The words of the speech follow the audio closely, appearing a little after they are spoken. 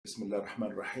بسم الله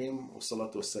الرحمن الرحيم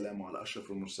والصلاة والسلام على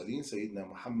أشرف المرسلين سيدنا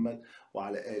محمد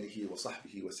وعلى آله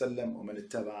وصحبه وسلم ومن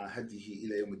اتبع هديه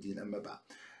إلى يوم الدين أما بعد.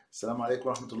 Assalamu alaikum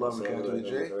wa rahmatullahi wa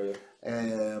barakatuh,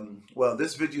 AJ. Well,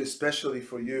 this video is especially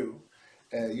for you.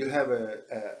 You have a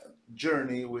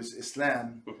journey with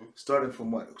Islam starting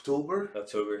from what, October?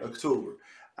 October.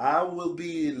 I will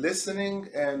be listening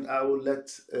and I will let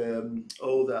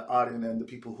all the audience and the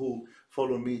people who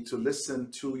follow me to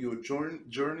listen to your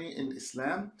journey in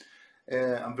Islam.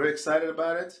 I'm very excited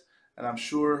about it, and I'm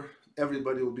sure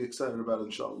everybody will be excited about it,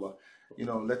 inshallah. You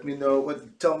know, let me know,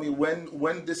 tell me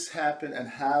when this happened and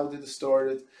how did it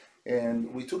started.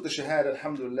 And we took the Shahada,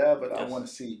 alhamdulillah, but I want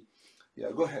to see.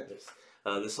 Yeah, go ahead.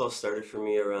 This all started for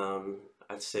me around,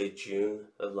 I'd say, June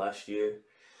of last year.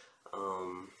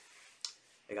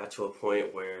 I got to a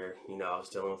point where, I was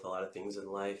dealing with a lot of things in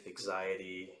life,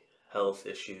 anxiety, health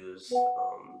issues,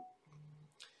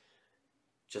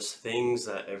 just things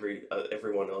that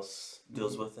everyone else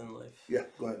deals with in life. Yeah,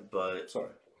 go ahead. But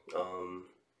sorry.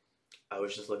 I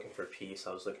was just looking for peace.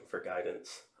 I was looking for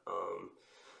guidance.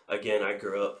 Again, I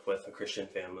grew up with a Christian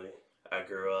family. I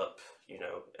grew up,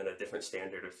 in a different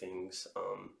standard of things.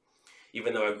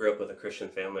 Even though I grew up with a Christian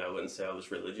family, I wouldn't say I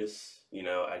was religious.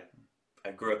 I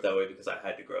grew up that way because I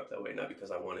had to grow up that way, not because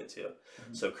I wanted to.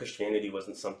 So Christianity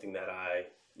wasn't something that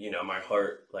my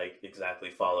heart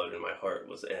exactly followed and my heart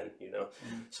was in,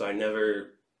 So I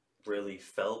never really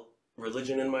felt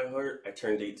religion in my heart. I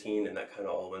turned 18 and that kind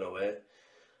of all went away.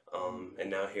 And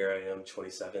now here I am,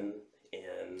 27,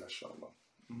 and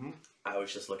I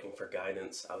was just looking for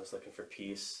guidance. I was looking for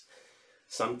peace,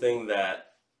 something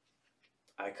that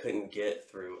I couldn't get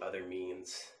through other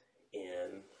means.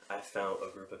 And I found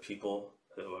a group of people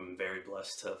who I'm very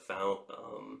blessed to have found,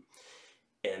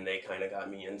 and they kind of got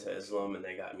me into Islam, and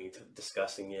they got me to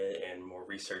discussing it and more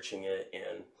researching it.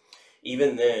 And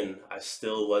even then, I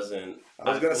still wasn't.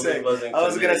 I was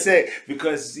gonna say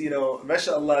because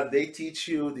mashallah, they teach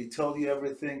you, they told you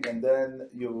everything, and then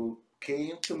you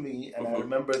came to me, and I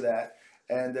remember that,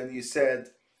 and then you said,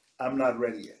 "I'm not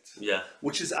ready yet." Yeah.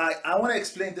 Which is I want to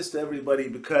explain this to everybody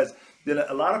because then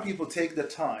a lot of people take the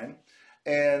time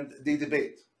and they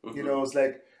debate. It's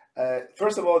like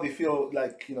first of all they feel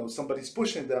like somebody's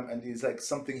pushing them, and it's like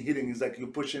something hitting. It's like you're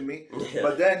pushing me. Yeah.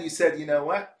 But then you said, you know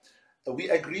what? We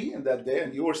agree in that day,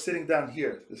 and you were sitting down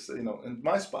here, in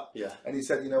my spot. Yeah. And he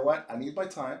said, you know what? I need my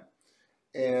time,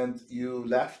 and you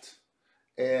left,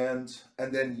 and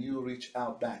then you reach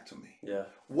out back to me. Yeah.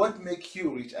 What make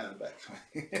you reach out back to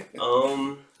me?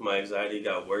 My anxiety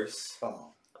got worse.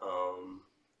 Oh.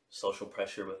 Social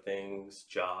pressure with things,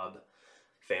 job,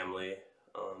 family,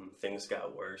 things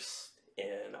got worse,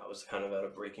 and I was kind of at a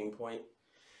breaking point.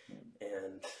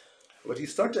 And but you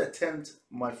start to attend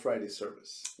my Friday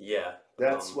service. Yeah.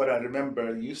 That's what I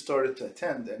remember. You started to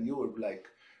attend, and you were like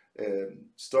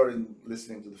starting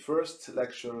listening to the first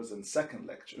lectures and second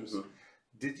lectures.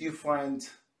 Did you find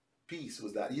peace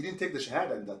with that? You didn't take the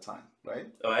Shahada at that time, right?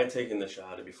 Oh, I had taken the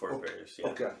Shahada before prayers, yeah.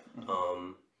 Okay.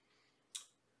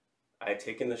 I had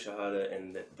taken the Shahada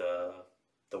in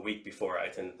the week before I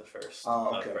attended the first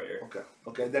prayer.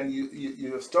 Okay. Then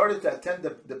you started to attend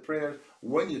the prayer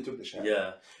when you took the Shahada.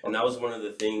 Yeah, and that was one of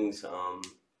the things,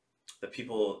 the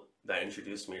people that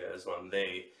introduced me to Islam,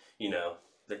 they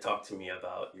talked to me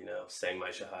about, saying my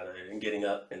Shahada and getting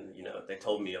up, and, they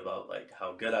told me about,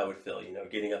 how good I would feel,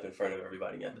 getting up in front of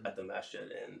everybody at the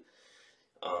masjid and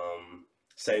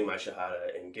saying my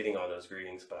Shahada and getting all those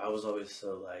greetings. But I was always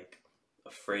so,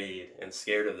 afraid and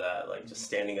scared of that, just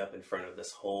standing up in front of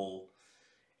this whole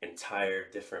entire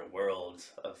different world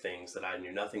of things that I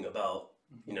knew nothing about.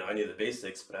 I knew the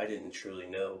basics, but I didn't truly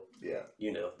know,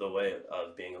 the way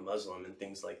of being a Muslim and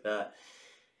things like that.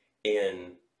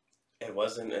 And it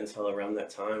wasn't until around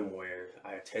that time where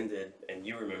I attended, and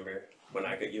you remember when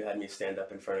you had me stand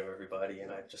up in front of everybody,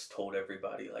 and I just told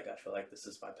everybody, I feel like this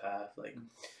is my path.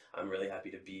 I'm really happy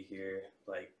to be here.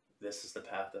 This is the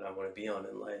path that I want to be on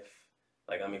in life.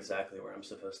 I'm exactly where I'm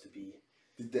supposed to be.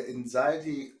 Did the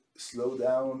anxiety slow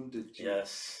down?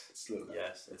 Yes. It slowed down.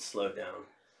 Yes, it slowed down.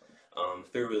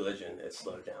 Through religion, it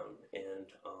slowed down.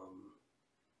 And,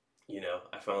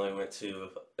 I finally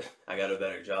I got a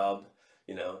better job,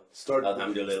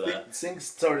 alhamdulillah. Things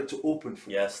started to open for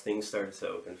you. Yes, things started to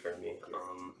open for me.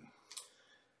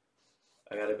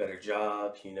 I got a better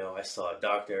job, I saw a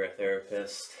doctor, a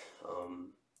therapist,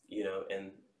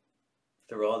 and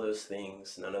through all those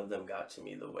things, none of them got to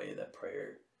me the way that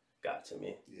prayer got to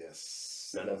me.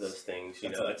 Yes. None of those things,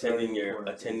 attending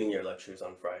your lectures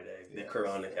on Friday, the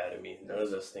Quran Academy, none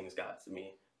of those things got to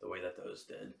me the way that those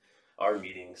did. Our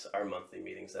meetings, our monthly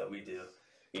meetings that we do,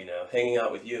 hanging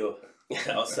out with you,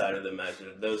 outside of the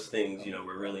masjid. Those things, you know,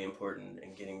 were really important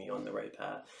in getting me on the right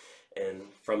path. And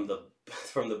from the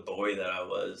from the boy that I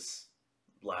was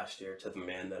last year to the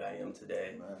man that I am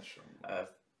today, I've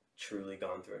truly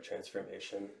gone through a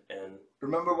transformation. And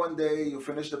remember one day you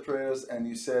finished the prayers and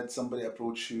you said somebody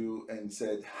approached you and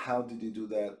said, "How did you do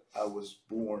that?" "I was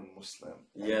born Muslim."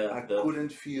 And yeah, I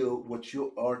couldn't feel what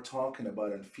you are talking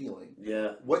about and feeling.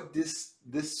 Yeah. What this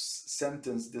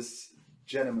sentence, this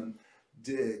gentleman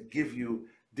did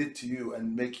to you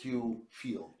and make you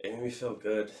feel? It made me feel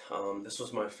good. This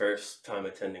was my first time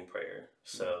attending prayer,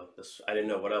 so I didn't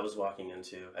know what I was walking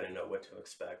into. I didn't know what to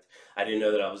expect. I didn't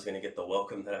know that I was going to get the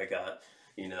welcome that I got.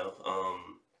 You know,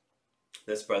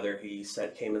 this brother,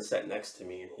 came and sat next to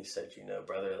me, and he said, "You know,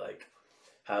 brother, like,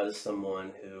 how does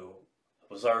someone who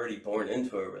was already born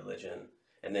into a religion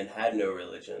and then had no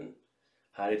religion,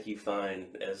 how did he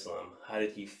find Islam? How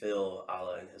did he feel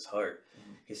Allah in his heart?"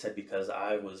 He said, "Because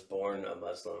I was born a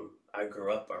Muslim. I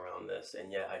grew up around this,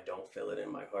 and yet I don't feel it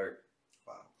in my heart."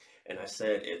 Wow. And I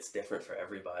said, it's different for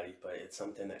everybody, but it's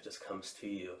something that just comes to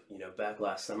you. You know, back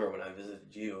last summer when I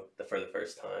visited you for the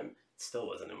first time, it still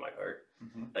wasn't in my heart.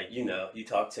 Like, you know, you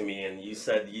talked to me and you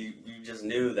said you just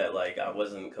knew that, like, I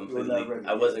wasn't completely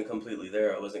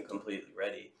there. I wasn't completely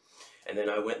ready. And then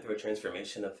I went through a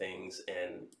transformation of things,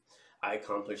 and I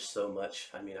accomplished so much.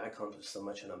 I mean, I accomplished so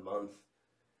much in a month,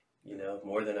 you know,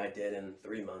 more than I did in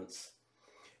 3 months.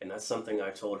 And that's something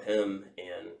I told him,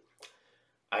 and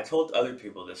I told other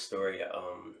people this story.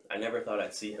 I never thought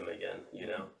I'd see him again, you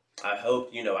know. I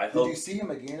hope. Did you see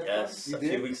him again? Yes, a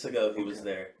few weeks ago he was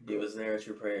there. Good. He was there at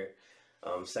your prayer.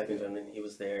 Second gentleman, he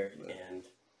was there, and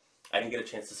I didn't get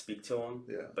a chance to speak to him,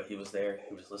 but he was there.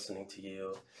 He was listening to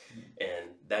you,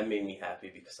 and that made me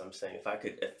happy, because I'm saying,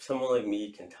 if someone like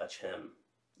me can touch him,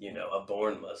 you know, a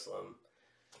born Muslim,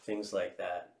 things like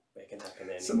that, they can happen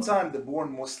to anyone. Sometimes the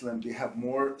born Muslim, they have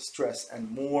more stress and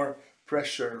more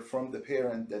pressure from the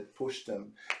parent that pushed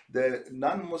them. The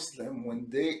non-Muslim, when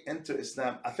they enter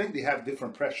Islam, I think they have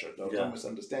different pressure. Don't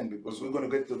misunderstand, because we're going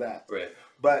to get to that. Right.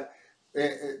 But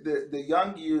the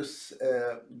young youth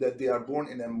that they are born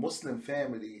in a Muslim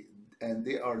family and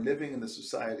they are living in the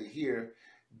society here,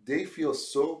 they feel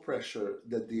so pressure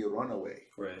that they run away.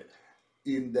 Right.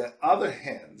 In the other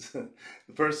hand,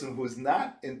 the person who's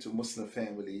not into Muslim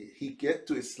family, he get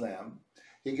to Islam,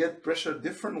 he get pressure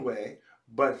different way,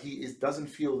 but he doesn't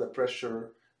feel the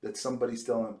pressure that somebody's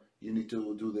telling him, you need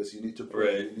to do this, you need to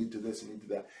pray, you need to this, you need to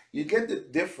that. You get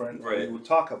it different, and we'll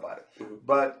talk about it.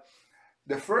 But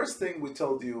the first thing we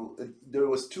told you, there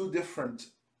was two different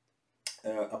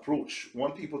approach.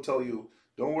 One, people tell you,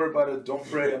 don't worry about it, don't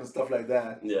pray and stuff like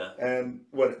that. Yeah. And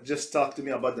just talk to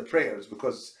me about the prayers,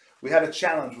 because we had a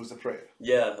challenge with the prayer.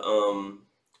 Yeah.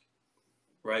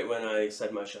 Right when I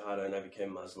said my Shahada and I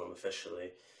became Muslim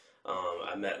officially,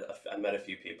 I met a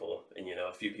few people, and, you know,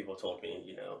 a few people told me,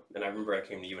 you know, and I remember I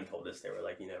came to you and told this, they were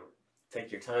like, you know,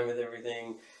 take your time with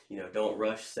everything, you know, don't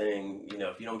rush saying, you know,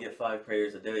 if you don't get 5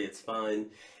 prayers a day, it's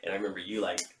fine. And I remember you,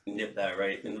 like, nipped that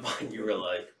right in the vine. You were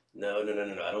like, no,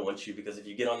 I don't want you, because if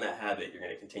you get on that habit, you're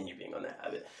going to continue being on that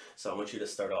habit. So I want you to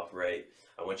start off right.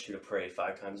 I want you to pray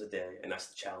 5 times a day, and that's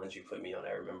the challenge you put me on.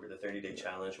 I remember the 30-day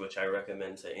challenge, which I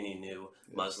recommend to any new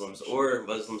Muslims or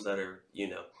Muslims that are, you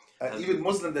know, even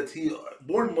Muslim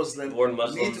born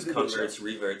Muslims, converts,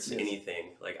 reverts,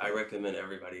 anything. Like, I recommend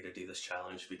everybody to do this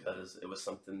challenge, because it was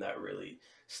something that really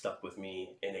stuck with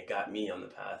me, and it got me on the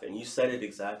path. And you said it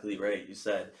exactly right. You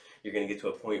said you're going to get to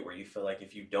a point where you feel like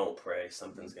if you don't pray,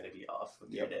 something's going to be off with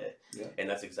your day. Yeah. And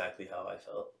that's exactly how I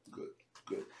felt.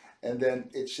 Good. And then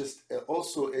it's just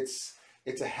also it's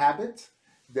a habit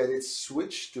that it's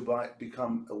switched to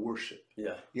become a worship.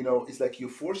 Yeah. You know, it's like you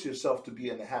force yourself to be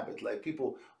in a habit. Like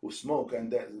people who smoke,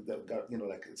 and that got, you know,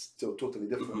 like it's still totally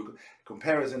different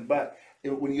comparison. But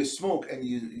when you smoke and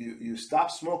you stop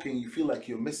smoking, you feel like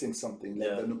you're missing something,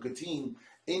 like the nicotine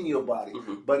in your body.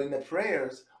 But in the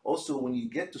prayers, also when you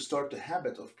get to start the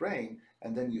habit of praying,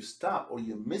 and then you stop or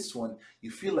you miss one, you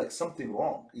feel like something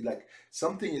wrong. Like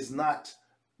something is not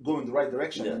going the right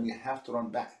direction, and you have to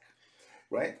run back.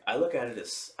 Right. I looked at it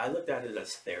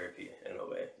as therapy in a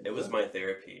way. It was my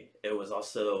therapy. It was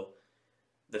also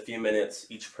the few minutes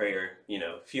each prayer, you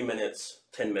know, few minutes,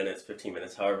 10 minutes, 15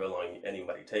 minutes, however long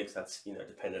anybody takes. That's, you know,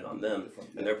 dependent on them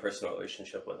and their personal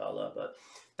relationship with Allah. But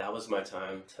that was my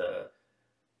time to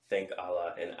thank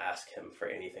Allah and ask Him for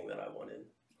anything that I wanted.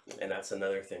 And that's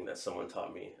another thing that someone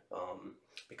taught me,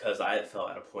 because I had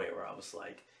felt at a point where I was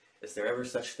like, is there ever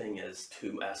such thing as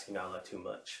asking Allah too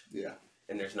much? Yeah.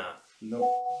 And there's not.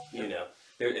 No. You know,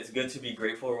 it's good to be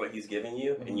grateful for what He's given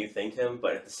you, and you thank Him,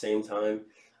 but at the same time,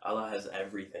 Allah has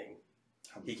everything.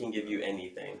 He can give you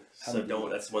anything. So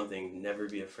that's one thing, never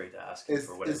be afraid to ask him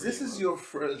for whatever Is this you is want. your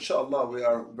first, inshallah, we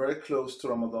are very close to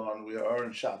Ramadan. We are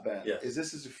in Sha'ban. Yes. Is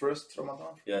this your first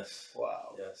Ramadan? Yes.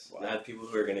 Wow. Yes. Wow. And I have people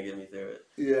who are going to get me through it.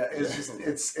 Yeah, it's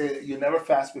just, you never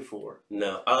fast before.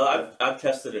 No. I've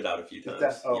tested it out a few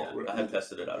times. Really? I have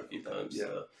tested it out a few times. Yeah.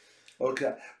 So.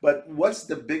 Okay, but what's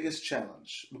the biggest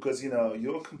challenge? Because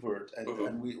you're a convert,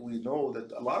 and we know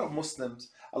that a lot of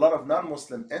Muslims, a lot of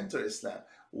non-Muslim enter Islam.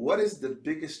 What is the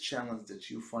biggest challenge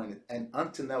that you find it, and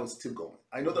until now it's still going?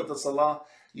 I know that the Salah,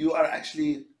 you are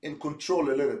actually in control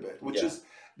a little bit, which is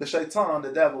the shaitan,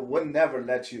 the devil, will never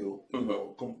let you,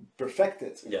 perfect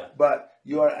it. Yeah. But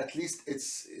you are, at least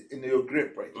it's in your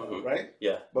grip right now, right?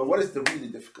 Yeah. But what is the really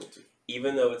difficulty?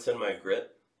 Even though it's in my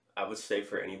grip, I would say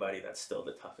for anybody that's still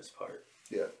the toughest part.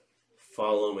 Yeah.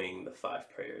 Following the 5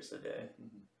 prayers a day.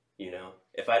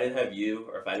 If I didn't have you,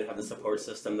 or if I didn't have the support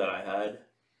system that I had,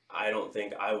 I don't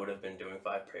think I would have been doing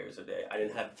 5 prayers a day. I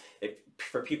didn't have,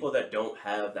 for people that don't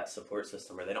have that support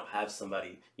system, or they don't have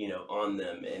somebody, on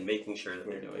them and making sure that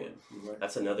they're doing it. Right.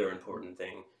 That's another important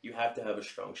thing. You have to have a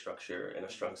strong structure and a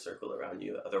strong circle around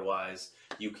you. Otherwise,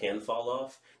 you can fall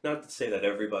off. Not to say that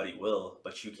everybody will,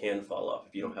 but you can fall off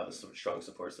if you don't have a strong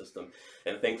support system.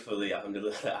 And thankfully,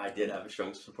 alhamdulillah, I did have a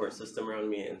strong support system around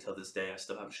me. Until this day, I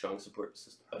still have a strong support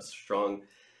system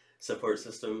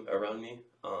around me.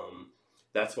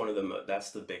 That's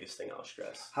that's the biggest thing I'll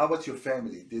stress. How about your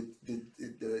family? Did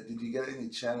you get any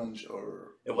challenge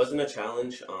or? It wasn't a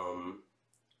challenge.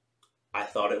 I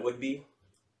thought it would be,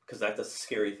 because that's a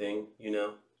scary thing.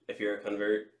 If you're a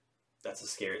convert,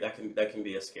 that can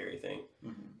be a scary thing.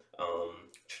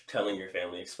 Telling your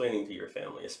family, explaining to your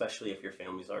family, especially if your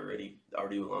family's already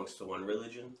belongs to one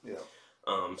religion. Yeah.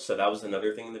 So that was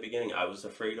another thing in the beginning I was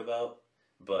afraid about,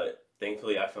 but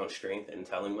thankfully, I found strength in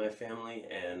telling my family,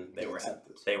 and they were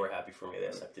happy for me. They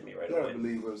accepted me right away. They're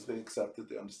believers. They accepted.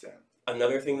 They understand.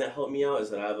 Another thing that helped me out is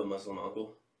that I have a Muslim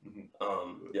uncle.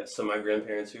 So my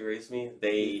grandparents who raised me,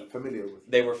 they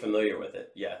were familiar with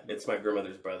it. Yeah, it's my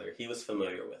grandmother's brother. He was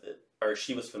familiar with it, or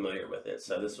she was familiar with it.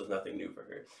 So this was nothing new for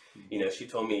her. She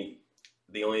told me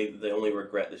the only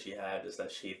regret that she had is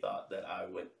that she thought that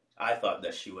I thought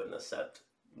that she wouldn't accept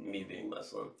me being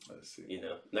Muslim. I see. And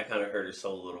that kind of hurt her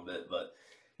soul a little bit, but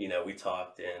we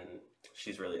talked, and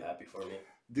she's really happy for me.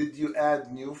 Did you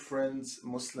add new friends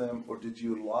Muslim, or did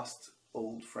you lost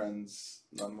old friends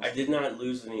non-Muslim? I did not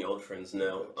lose any old friends,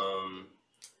 no.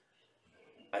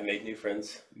 I made new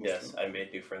friends. Muslim? Yes, I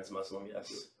made new friends Muslim,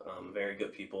 yes. Very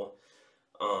good people.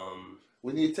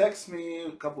 When you text me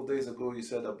a couple days ago, you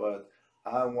said about,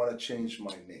 I want to change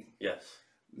my name. Yes.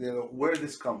 Where did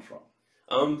this come from?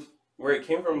 Where it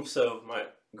came from, so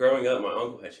growing up, my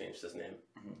uncle had changed his name.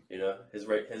 His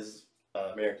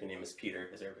American name is Peter.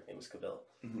 His Arabic name is Kabil.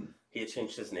 He had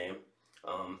changed his name.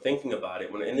 Thinking about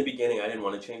it, when in the beginning I didn't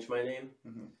want to change my name,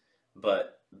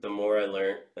 but the more I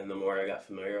learned and the more I got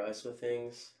familiarized with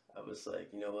things, I was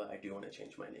like, you know what, I do want to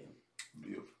change my name.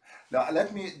 Beautiful. Now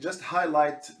let me just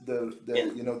highlight the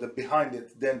behind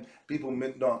it. Then people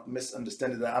may not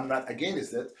misunderstand it. That I'm not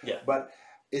against it. Yeah. But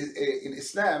in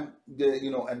Islam,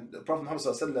 and the Prophet Muhammad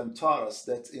ﷺ taught us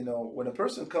that when a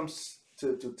person comes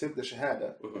to take the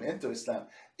Shahada and enter Islam,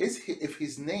 if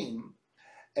his name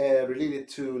related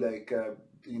to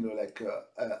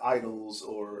idols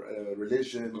or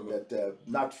religion that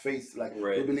not faith, like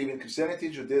we believe in Christianity,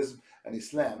 Judaism, and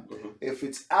Islam. If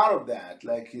it's out of that,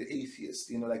 like atheist,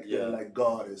 like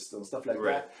Godist and stuff like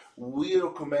that, we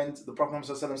recommend, the Prophet Muhammad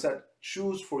ﷺ said,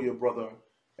 choose for your brother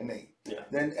a name. Yeah.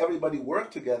 Then everybody work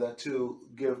together to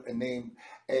give a name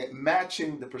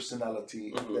matching the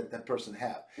personality that that person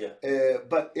have. Yeah.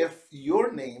 But if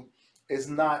your name is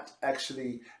not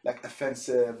actually like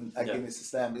offensive against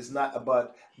Islam, it's not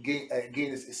about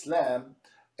against Islam,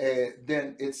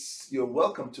 then you're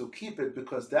welcome to keep it,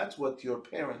 because that's what your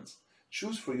parents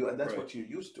choose for you, and that's what you're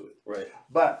used to it. Right.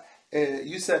 But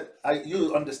you said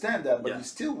you understand that, but you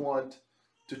still want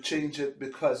to change it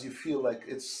because you feel like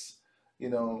it's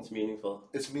meaningful.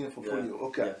 It's meaningful for you.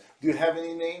 Okay. Yeah. Do you have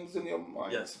any names in your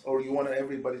mind? Yes. Or you want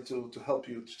everybody to help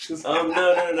you to choose? No.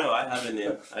 I have a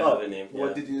name.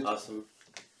 What did you? Aasim.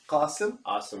 Qasim?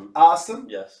 Aasim. Aasim?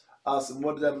 Yes. Aasim.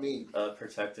 What does that mean?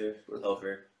 Protector,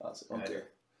 helper. Awesome. Okay. Guider.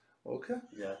 Okay.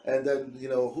 Yeah. And then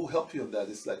who helped you in that?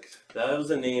 It's like that was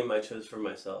a name I chose for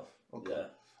myself. Okay. Yeah.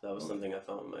 That was something I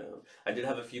found on my own. I did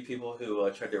have a few people who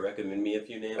tried to recommend me a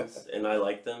few names, and I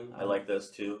like them. I like those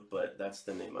too, but that's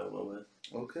the name I went with.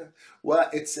 Okay. Well,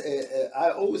 it's I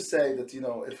always say that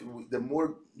if the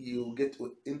more you get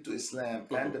into Islam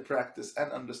and the practice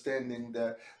and understanding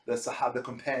the Sahaba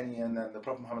companion and the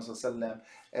Prophet Muhammad Sallallahu Alaihi Wasallam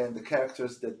and the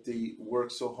characters that they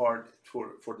work so hard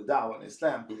for the da'wah in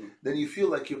Islam, then you feel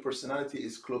like your personality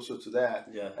is closer to that,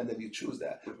 and then you choose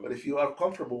that. But if you are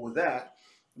comfortable with that,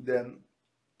 then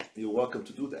you're welcome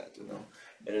to do that.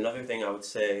 And another thing I would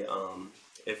say,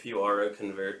 if you are a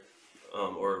convert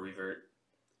or a revert,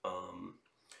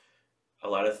 a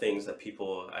lot of things that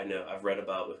people I know I've read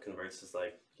about with converts is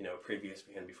like, previous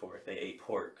and before, if they ate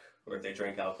pork or if they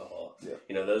drank alcohol,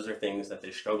 those are things that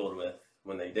they struggled with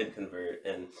when they did convert.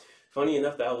 And funny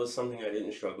enough, that was something I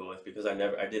didn't struggle with because I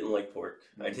didn't like pork.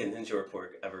 I didn't enjoy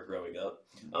pork ever growing up.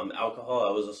 Alcohol,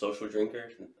 I was a social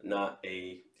drinker, not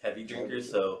a heavy drinker.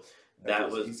 So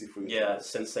that was easy for you.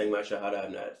 Since saying my shahada,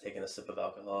 I've not taken a sip of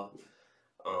alcohol.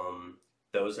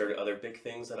 Those are other big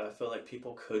things that I feel like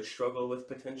people could struggle with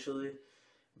potentially,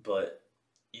 but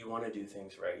you want to do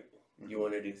things right. You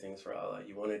want to do things for Allah.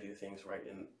 You want to do things right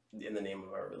in the name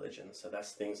of our religion. So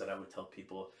that's things that I would tell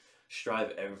people: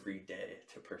 strive every day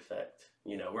to perfect.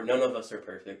 Where none of us are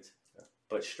perfect,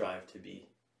 but strive to be.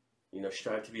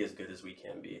 Strive to be as good as we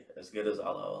can be, as good as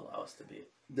Allah will allow us to be.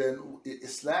 Then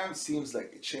Islam seems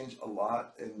like it changed a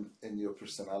lot in your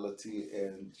personality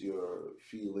and your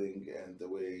feeling and the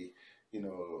way,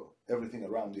 everything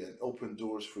around you, and open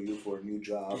doors for you for a new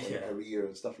job and a career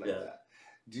and stuff like that.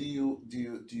 Do you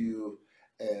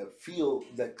feel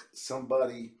like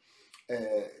somebody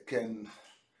can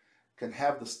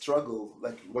have the struggle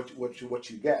like what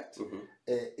you get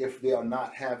if they are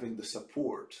not having the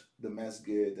support, the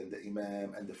masjid and the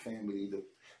imam and the family that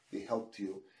they helped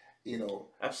you,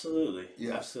 Absolutely.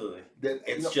 Yeah. Absolutely. Then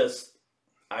It's just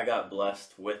I got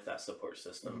blessed with that support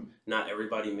system. Not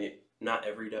everyone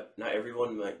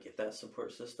might get that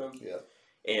support system.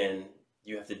 And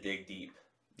you have to dig deep.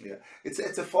 Yeah,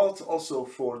 it's a fault also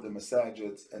for the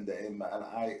masajids and the imam, and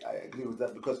I agree with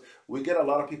that because we get a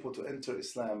lot of people to enter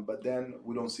Islam, but then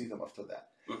we don't see them after that.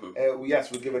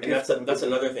 Yes, we give a gift. And that's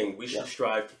another thing. We should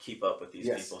strive to keep up with these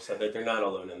people so that they're not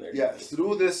alone in their journey.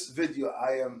 Through this video,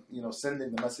 I am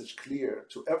sending the message clear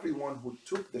to everyone who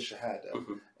took the shahada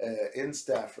in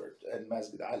Stafford and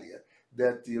Masjid Aliyah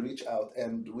that they reach out,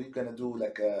 and we're gonna do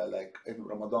like in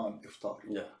Ramadan iftar.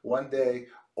 One day,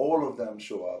 all of them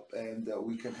show up, and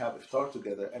we can have iftar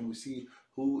together, and we see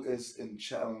who is in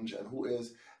challenge and who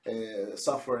is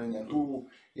suffering, and who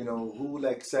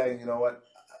like saying, what,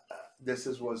 this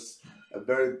was a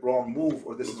very wrong move,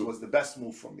 or this was the best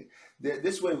move for me.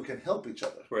 This way we can help each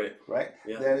other. Right.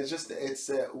 Then it's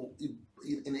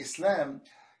in Islam,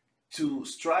 to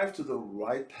strive to the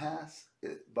right path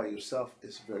by yourself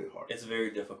is very hard. It's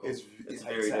very difficult. It's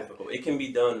very difficult. It can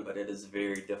be done, but it is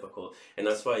very difficult. And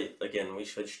that's why, again, we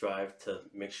should strive to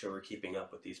make sure we're keeping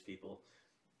up with these people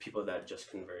that just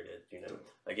converted,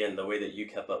 Again, the way that you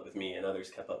kept up with me and others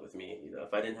kept up with me,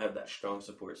 if I didn't have that strong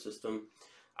support system,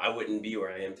 I wouldn't be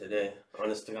where I am today.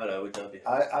 Honest to God, I would not be.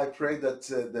 I pray that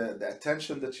the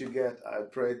attention that you get, I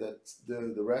pray that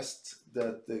the rest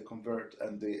that they convert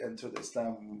and they enter the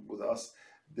Islam with us,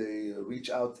 they reach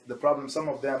out. The problem, some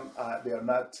of them, they are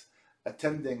not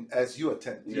attending as you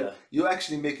attend. You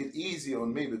actually make it easy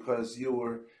on me because you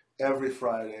were every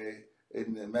Friday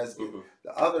in the masjid.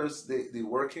 The others, they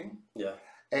working.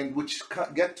 And which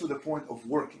get to the point of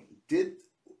working. Did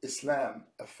Islam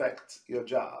affect your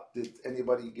job? Did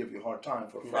anybody give you a hard time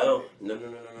for Friday?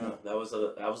 No. That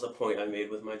was a point I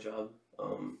made with my job.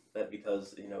 That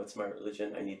because it's my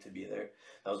religion, I need to be there.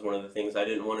 That was one of the things. I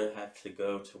didn't want to have to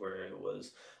go to where it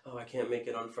was, I can't make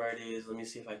it on Fridays. Let me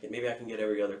see if I can. Maybe I can get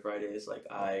every other Fridays. Like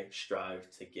I strive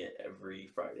to get every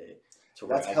Friday to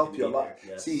where that's I helped can you a be lot.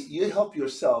 there. Yes. See, you help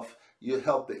yourself, you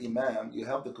help the imam, you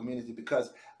help the community,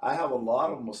 because I have a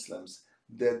lot of Muslims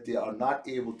that they are not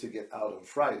able to get out on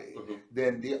Friday,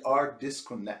 then they are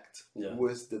disconnect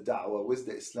with the da'wah, with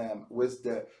the Islam, with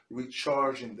the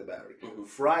recharging the battery.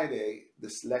 Friday,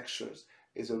 this lectures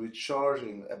is a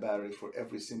recharging a battery for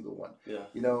every single one.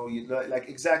 Like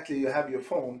exactly, you have your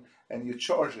phone and you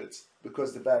charge it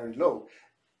because the battery low.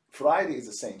 Friday is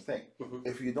the same thing.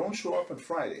 If you don't show up on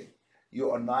Friday,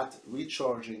 you are not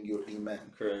recharging your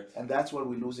iman. Correct. And that's what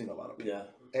we're losing a lot of people.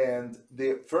 And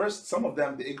some of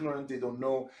them, they're ignorant, they don't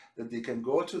know that they can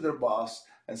go to their boss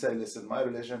and say, listen, my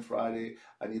religion Friday,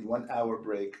 I need 1 hour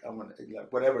break, I want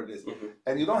whatever it is.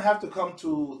 And you don't have to come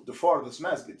to the farthest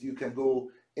masjid. You can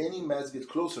go any masjid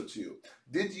closer to you.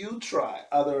 Did you try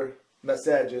other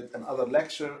masajid and other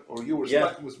lecture, or you were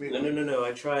stuck with me? No.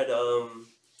 I tried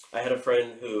I had a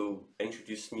friend who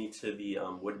introduced me to the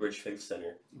Woodbridge Faith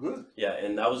Center. Good. Yeah,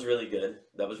 and that was really good.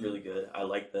 That was really good. I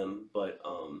like them, but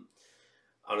on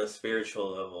a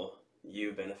spiritual level,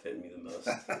 you benefit me the most.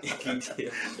 You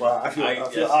do. Well, I feel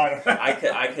Yes, honored.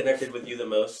 I connected with you the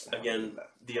most. Again,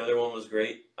 the other one was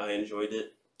great. I enjoyed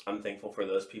it. I'm thankful for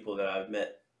those people that I've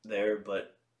met there,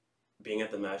 but being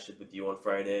at the masjid with you on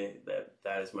Friday,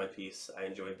 that is my peace. I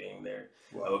enjoy being there.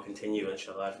 Wow. I will continue,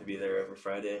 inshallah, to be there every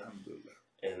Friday. Alhamdulillah.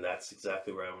 And that's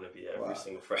exactly where I want to be every Wow.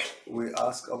 single Friday. We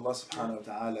ask Allah subhanahu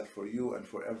wa ta'ala for you and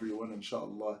for everyone,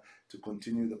 inshallah, to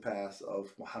continue the path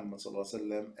of Muhammad sallallahu alaihi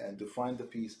wasallam and to find the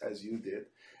peace as you did,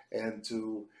 and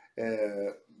to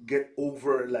get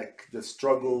over like the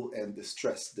struggle and the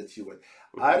stress that you went.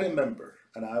 I remember,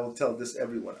 and I will tell this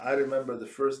everyone, I remember the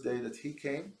first day that he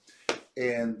came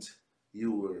and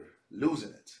you were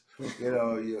losing it. You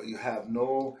know, you have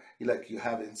no, you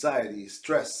have anxiety,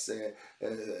 stress,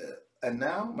 and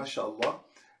now, mashallah,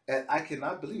 and I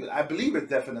cannot believe it. I believe it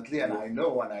definitely, and I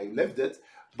know, and I lived it,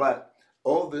 but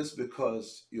all this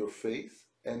because your faith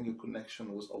and your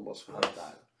connection with Allah subhanahu wa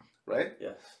ta'ala, right?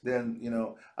 Yes. Then, you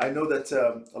know, I know that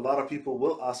a lot of people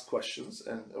will ask questions,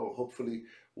 and hopefully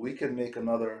we can make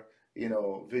another, you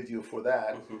know, video for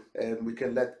that, and we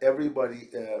can let everybody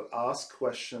ask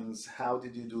questions. How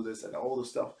did you do this and all the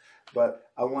stuff? But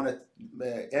I want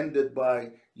to end it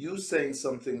by you saying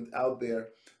something out there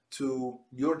to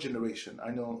your generation. I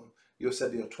know you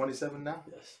said you're 27 now.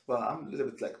 Yes. Well, I'm a little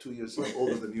bit like 2 years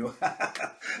older than you.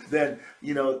 Then,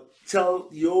 you know, tell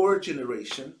your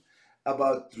generation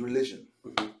about religion.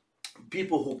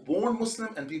 People who born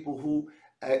Muslim and people who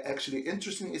are actually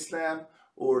interested in Islam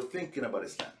or thinking about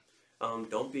Islam.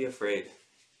 Don't be afraid.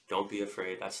 Don't be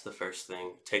afraid. That's the first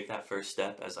thing. Take that first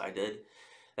step, as I did.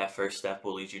 That first step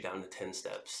will lead you down to 10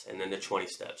 steps, and then to 20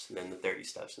 steps, and then to 30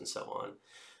 steps, and so on.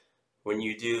 When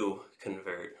you do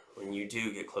convert, when you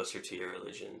do get closer to your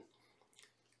religion,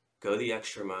 go the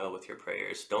extra mile with your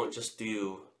prayers. Don't just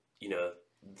do, you know,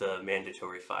 the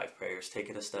mandatory 5 prayers. Take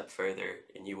it a step further,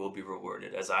 and you will be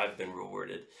rewarded, as I've been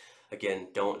rewarded. Again,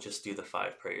 don't just do the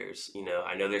 5 prayers. You know,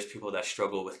 I know there's people that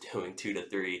struggle with doing 2 to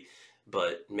 3,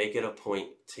 but make it a point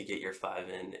to get your 5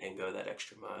 in and go that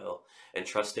extra mile and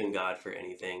trust in God for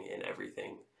anything and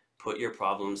everything. Put your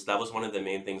problems, that was one of the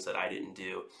main things that I didn't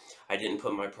do. I didn't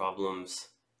put my problems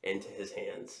into his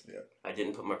hands. Yeah. I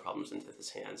didn't put my problems into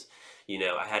his hands. You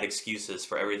know, I had excuses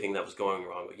for everything that was going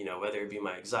wrong, you know, whether it be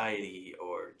my anxiety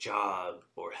or job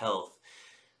or health.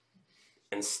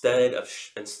 Instead of,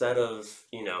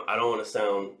 you know, I don't want to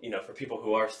sound, you know, for people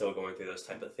who are still going through those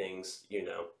type of things, you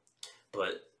know,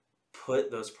 but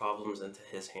put those problems into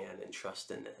his hand and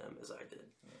trust into him as I did.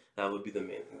 That would be the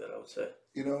main thing that I would say.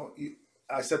 You know,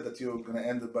 I said that you were going to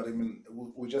end it, but I mean,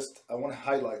 I want to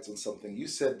highlight on something. You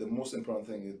said the most important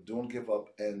thing is don't give up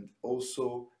and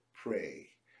also pray.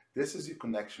 This is your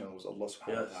connection with Allah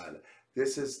subhanahu wa ta'ala.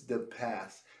 This is the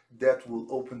path that will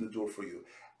open the door for you.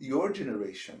 Your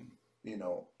generation, you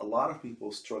know, a lot of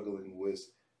people struggling with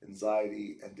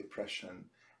anxiety and depression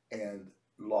and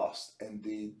lost, and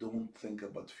they don't think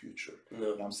about the future.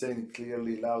 No. And I'm saying it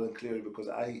clearly, loud and clearly, because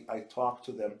I talk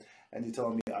to them and they tell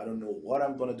me, I don't know what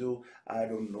I'm going to do. I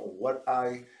don't know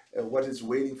what is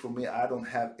waiting for me. I don't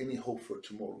have any hope for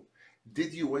tomorrow.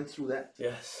 Did you went through that?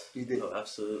 Yes. You did. Oh,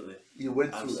 absolutely. You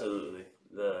went through absolutely.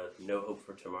 The no hope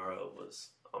for tomorrow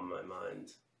was on my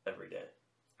mind every day,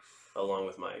 along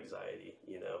with my anxiety,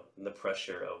 you know, and the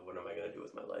pressure of what am I going to do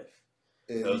with my life.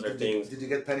 Those are things. Did you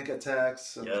get panic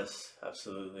attacks? Yes,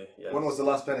 absolutely. Yes. When was the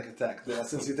last panic attack?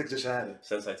 Since you took the Shahada?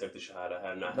 Since I took the Shahada, I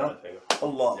have not had a panic.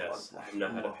 Allah. Yes, I have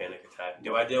not had a panic attack.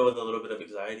 Do I deal with a little bit of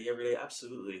anxiety every day?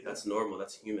 Absolutely. That's normal.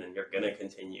 That's human. You're going to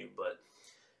continue. But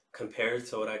compared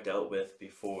to what I dealt with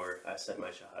before I said my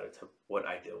Shahada to what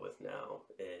I deal with now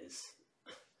is,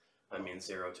 I mean,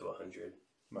 0 to 100.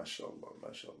 MashaAllah,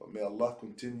 MashaAllah. May Allah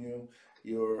continue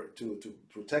to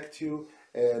protect you,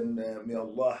 and may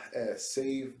Allah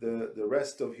save the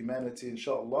rest of humanity,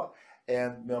 inshallah,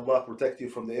 and may Allah protect you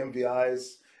from the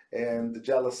envies and the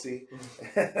jealousy,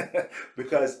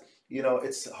 because, you know,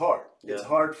 it's hard. Yeah. It's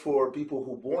hard for people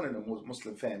who born in a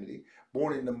Muslim family,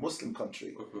 born in a Muslim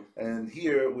country, and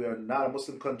here we are not a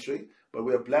Muslim country, but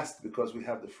we are blessed because we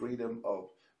have the freedom of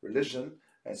religion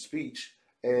and speech.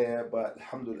 But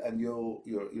alhamdulillah, and you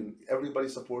everybody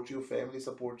support you, family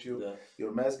support you,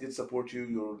 your masjid support you,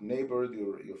 your neighbor,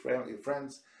 your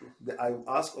friends. I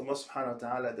ask Allah subhanahu wa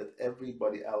ta'ala that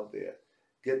everybody out there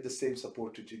get the same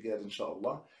support that you get,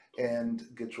 inshallah, and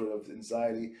get rid of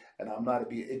anxiety. And I'm not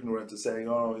being ignorant to saying,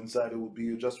 oh, anxiety will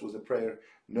be just with a prayer.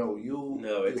 No,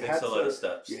 it takes a lot of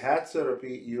steps. You had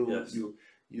therapy,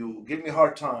 You give me a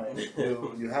hard time.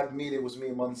 You had meeting with me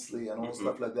monthly and all Mhm.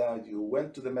 stuff like that. You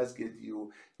went to the masjid.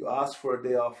 You asked for a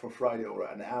day off for Friday or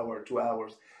an hour, 2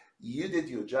 hours. You did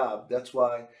your job. That's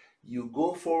why you go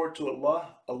forward to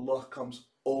Allah. Allah comes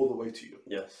all the way to you.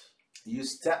 Yes. You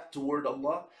step toward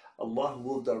Allah. Allah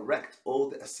will direct all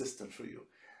the assistance for you.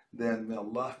 Then may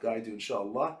Allah guide you,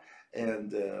 inshallah,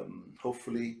 and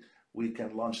hopefully we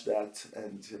can launch that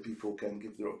and people can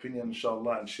give their opinion,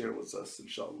 inshallah, and share with us,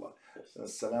 inshallah. Yes.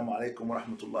 Assalamu alaikum wa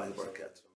rahmatullahi wa barakatuh.